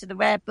go to the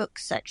rare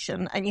books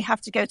section and you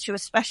have to go to a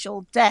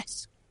special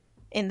desk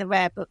in the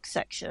rare books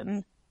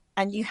section,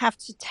 and you have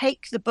to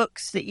take the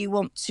books that you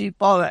want to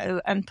borrow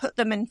and put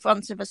them in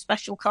front of a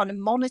special kind of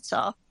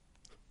monitor.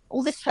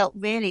 All this felt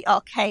really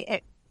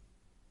archaic.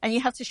 And you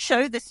have to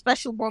show this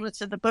special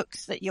monitor the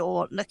books that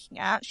you're looking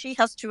at. She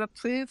has to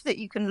approve that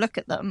you can look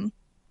at them.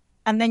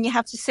 And then you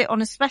have to sit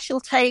on a special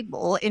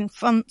table in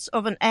front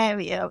of an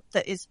area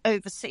that is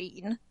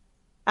overseen.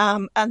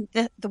 And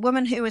the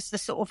woman who is the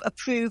sort of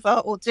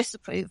approver or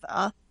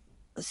disapprover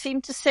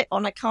seemed to sit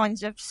on a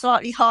kind of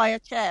slightly higher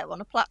chair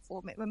on a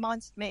platform. It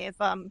reminds me of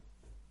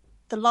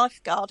the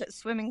lifeguard at a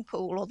swimming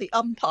pool or the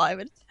umpire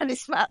at a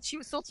tennis match. She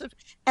was sort of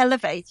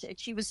elevated.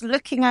 She was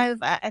looking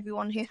over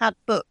everyone who had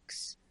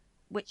books,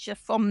 which are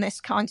from this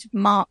kind of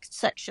marked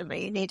section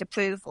that you need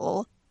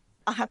approval.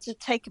 I had to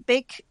take a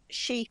big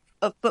sheet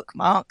of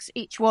bookmarks.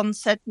 Each one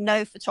said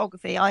no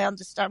photography. I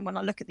understand when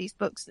I look at these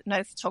books that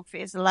no photography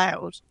is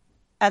allowed.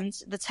 And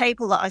the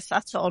table that I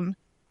sat on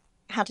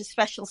had a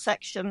special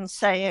section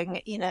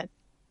saying, you know,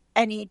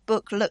 any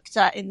book looked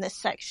at in this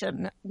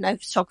section, no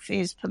photography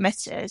is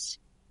permitted.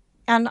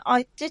 And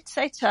I did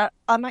say to her,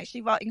 I'm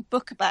actually writing a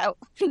book about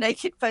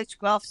naked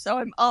photographs, so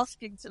I'm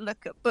asking to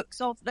look at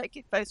books of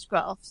naked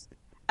photographs.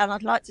 And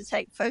I'd like to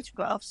take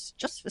photographs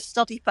just for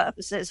study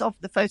purposes of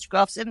the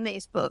photographs in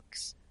these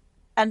books.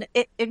 And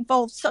it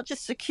involved such a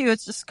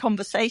circuitous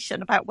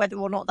conversation about whether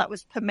or not that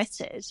was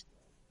permitted.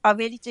 I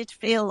really did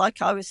feel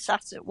like I was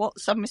sat at what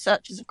some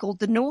researchers have called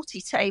the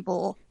naughty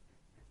table.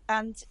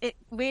 And it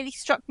really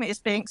struck me as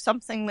being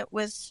something that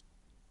was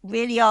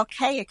really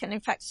archaic. And in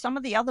fact, some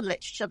of the other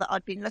literature that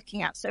I'd been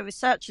looking at, so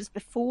researchers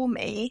before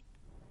me,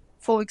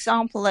 for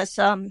example, as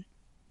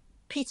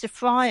Peter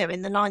Fryer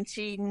in the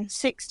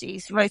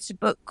 1960s wrote a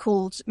book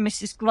called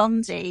Mrs.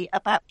 Grundy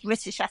about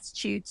British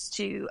attitudes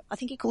to, I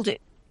think he called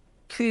it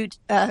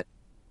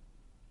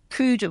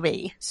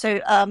prudery. So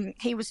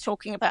he was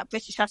talking about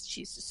British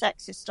attitudes to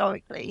sex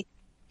historically.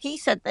 He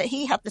said that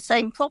he had the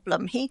same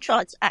problem. He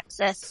tried to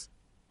access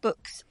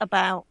books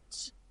about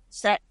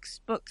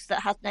sex, books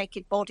that had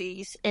naked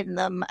bodies in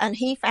them, and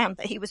he found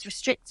that he was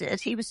restricted.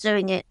 He was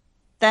doing it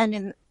then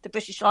in the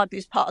British Library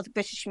as part of the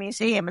British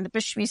Museum, and the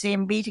British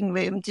Museum reading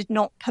room did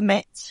not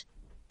permit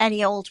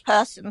any old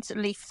person to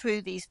leaf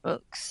through these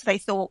books. They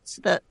thought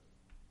that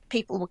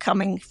people were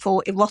coming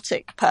for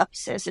erotic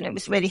purposes, and it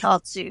was really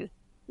hard to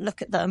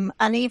look at them.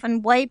 And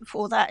even way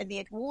before that, in the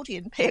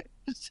Edwardian period,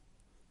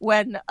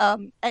 when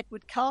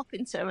Edward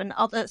Carpenter and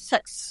other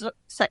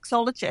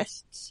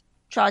sexologists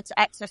tried to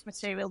access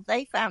material,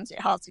 they found it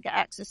hard to get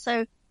access.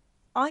 So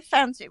I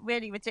found it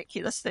really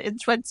ridiculous that in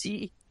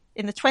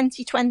the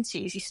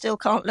 2020s, you still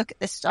can't look at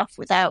this stuff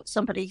without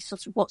somebody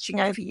sort of watching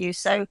over you.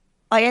 So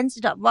I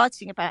ended up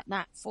writing about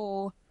that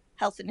for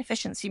Health and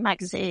Efficiency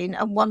magazine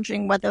and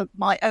wondering whether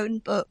my own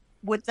book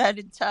would then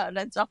in turn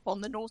end up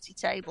on the naughty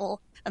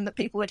table and that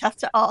people would have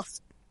to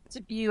ask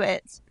to view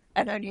it,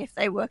 and only if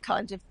they were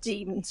kind of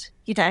deemed,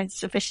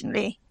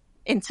 sufficiently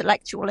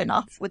intellectual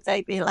enough would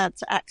they be allowed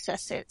to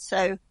access it.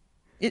 So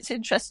it's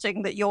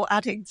interesting that you're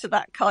adding to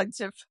that kind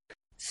of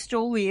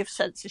story of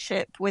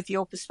censorship with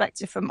your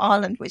perspective from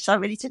Ireland, which I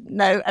really didn't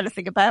know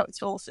anything about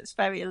at all. So it's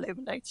very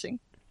illuminating.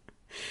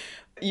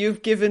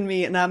 You've given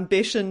me an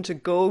ambition to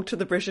go to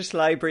the British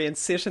Library and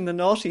sit in the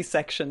naughty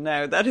section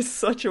now. That is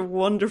such a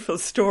wonderful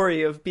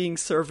story of being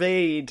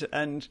surveyed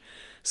and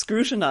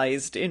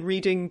scrutinised in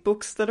reading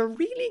books that are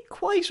really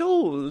quite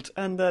old,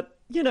 and that,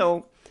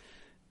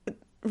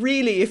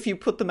 really, if you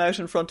put them out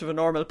in front of a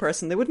normal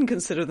person, they wouldn't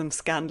consider them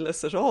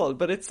scandalous at all,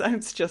 but it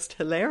sounds just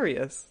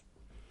hilarious.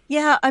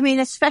 Yeah, I mean,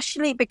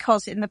 especially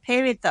because in the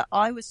period that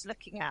I was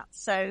looking at,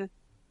 so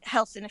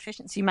Health and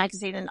Efficiency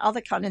magazine and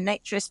other kind of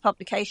naturist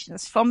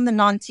publications from the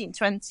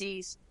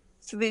 1920s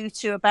through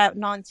to about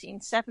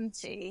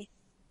 1970,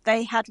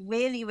 they had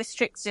really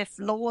restrictive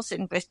laws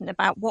in Britain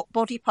about what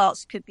body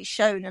parts could be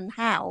shown and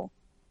how.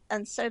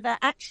 And so they're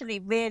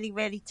actually really,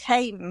 really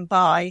tame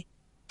by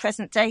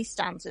present day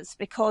standards,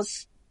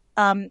 because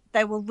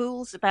there were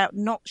rules about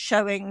not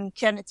showing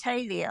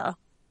genitalia.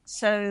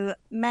 So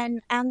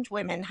men and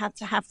women had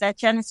to have their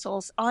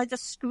genitals either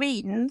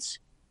screened,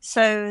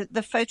 so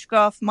the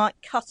photograph might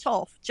cut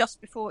off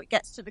just before it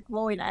gets to the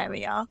groin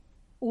area,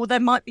 or there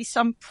might be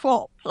some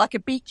prop like a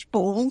beach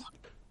ball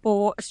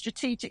or a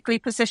strategically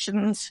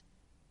positioned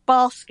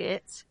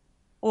basket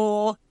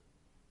or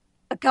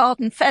a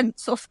garden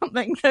fence or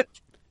something that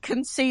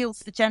conceals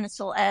the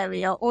genital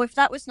area. Or if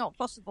that was not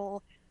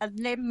possible, a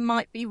limb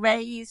might be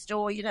raised,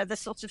 or, the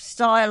sort of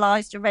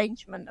stylized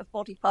arrangement of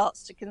body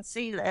parts to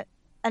conceal it.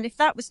 And if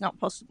that was not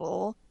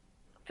possible,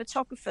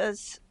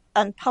 photographers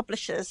and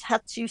publishers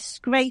had to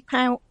scrape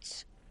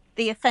out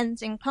the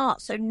offending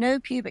part. So no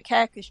pubic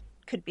hair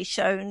could be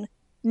shown,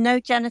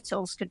 no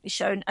genitals could be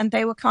shown, and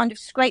they were kind of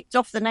scraped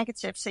off the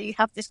negative. So you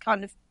have this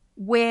kind of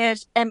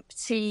weird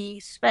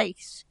empty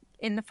space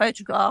in the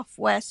photograph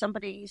where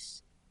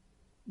somebody's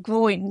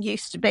groin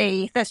used to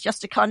be. There's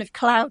just a kind of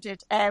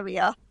clouded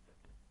area.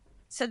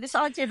 So this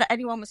idea that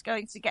anyone was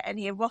going to get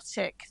any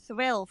erotic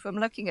thrill from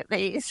looking at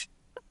these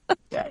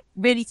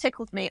really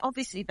tickled me.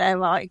 Obviously,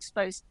 there are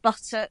exposed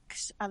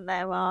buttocks and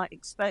there are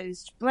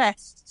exposed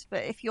breasts,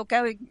 but if you're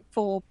going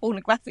for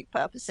pornographic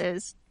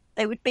purposes,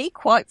 they would be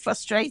quite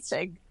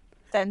frustrating.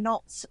 They're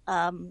not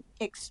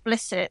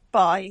explicit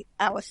by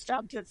our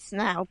standards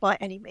now, by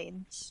any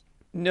means.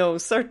 No,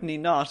 certainly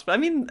not. But I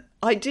mean,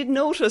 I did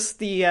notice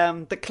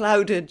the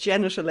clouded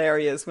genital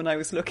areas when I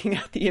was looking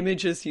at the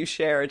images you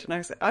shared, and I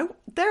was like,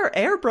 they're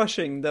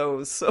airbrushing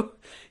those. So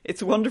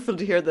it's wonderful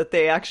to hear that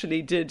they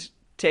actually did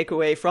take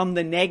away from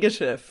the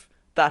negative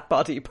that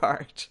body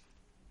part.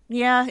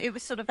 Yeah, it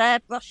was sort of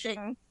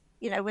airbrushing,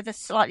 with a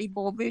slightly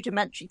more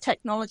rudimentary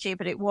technology,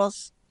 but it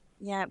was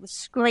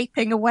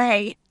scraping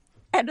away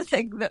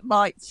anything that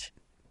might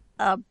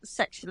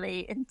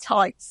sexually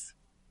entice.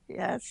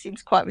 Yeah, it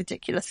seems quite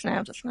ridiculous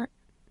now, doesn't it?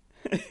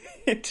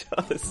 It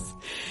does.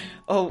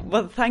 Oh,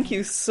 well, thank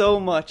you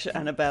so much,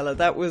 Annabella.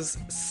 That was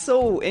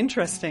so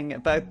interesting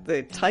about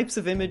the types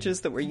of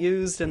images that were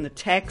used and the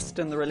text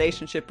and the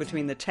relationship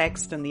between the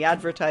text and the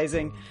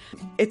advertising.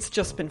 It's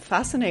just been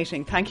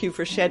fascinating. Thank you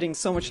for shedding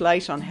so much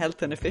light on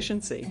health and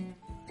efficiency.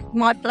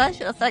 My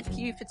pleasure. Thank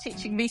you for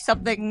teaching me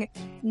something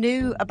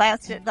new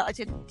about it that I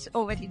didn't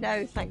already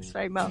know. Thanks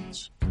very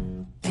much.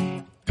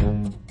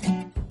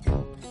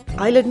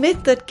 I'll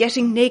admit that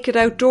getting naked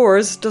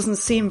outdoors doesn't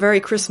seem very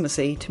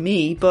Christmassy to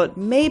me, but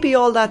maybe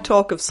all that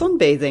talk of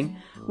sunbathing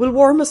will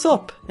warm us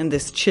up in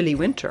this chilly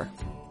winter.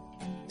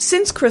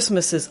 Since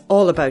Christmas is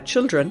all about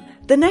children,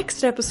 the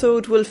next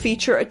episode will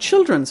feature a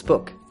children's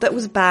book that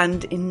was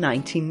banned in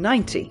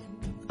 1990.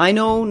 I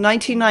know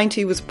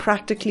 1990 was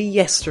practically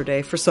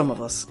yesterday for some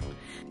of us.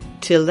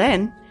 Till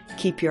then,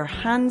 keep your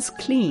hands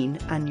clean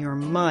and your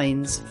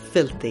minds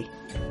filthy.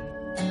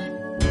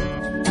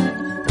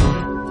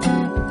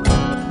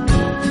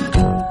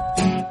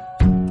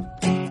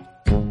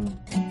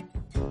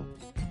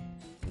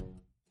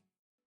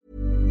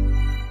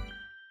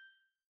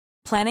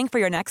 Planning for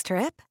your next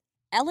trip?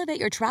 Elevate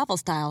your travel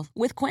style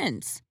with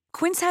Quince.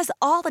 Quince has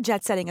all the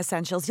jet-setting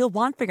essentials you'll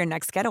want for your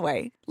next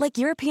getaway, like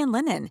European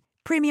linen,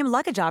 premium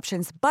luggage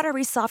options,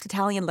 buttery soft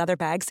Italian leather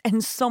bags,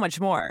 and so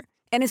much more.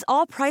 And is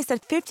all priced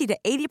at 50 to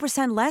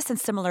 80% less than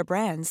similar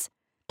brands.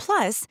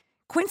 Plus,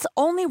 Quince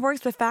only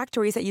works with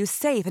factories that use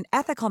safe and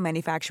ethical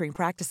manufacturing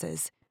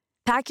practices.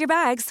 Pack your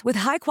bags with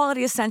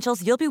high-quality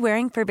essentials you'll be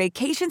wearing for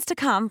vacations to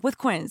come with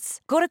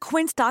Quince. Go to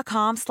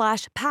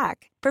quince.com/pack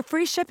for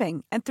free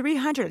shipping and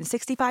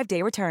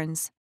 365-day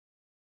returns.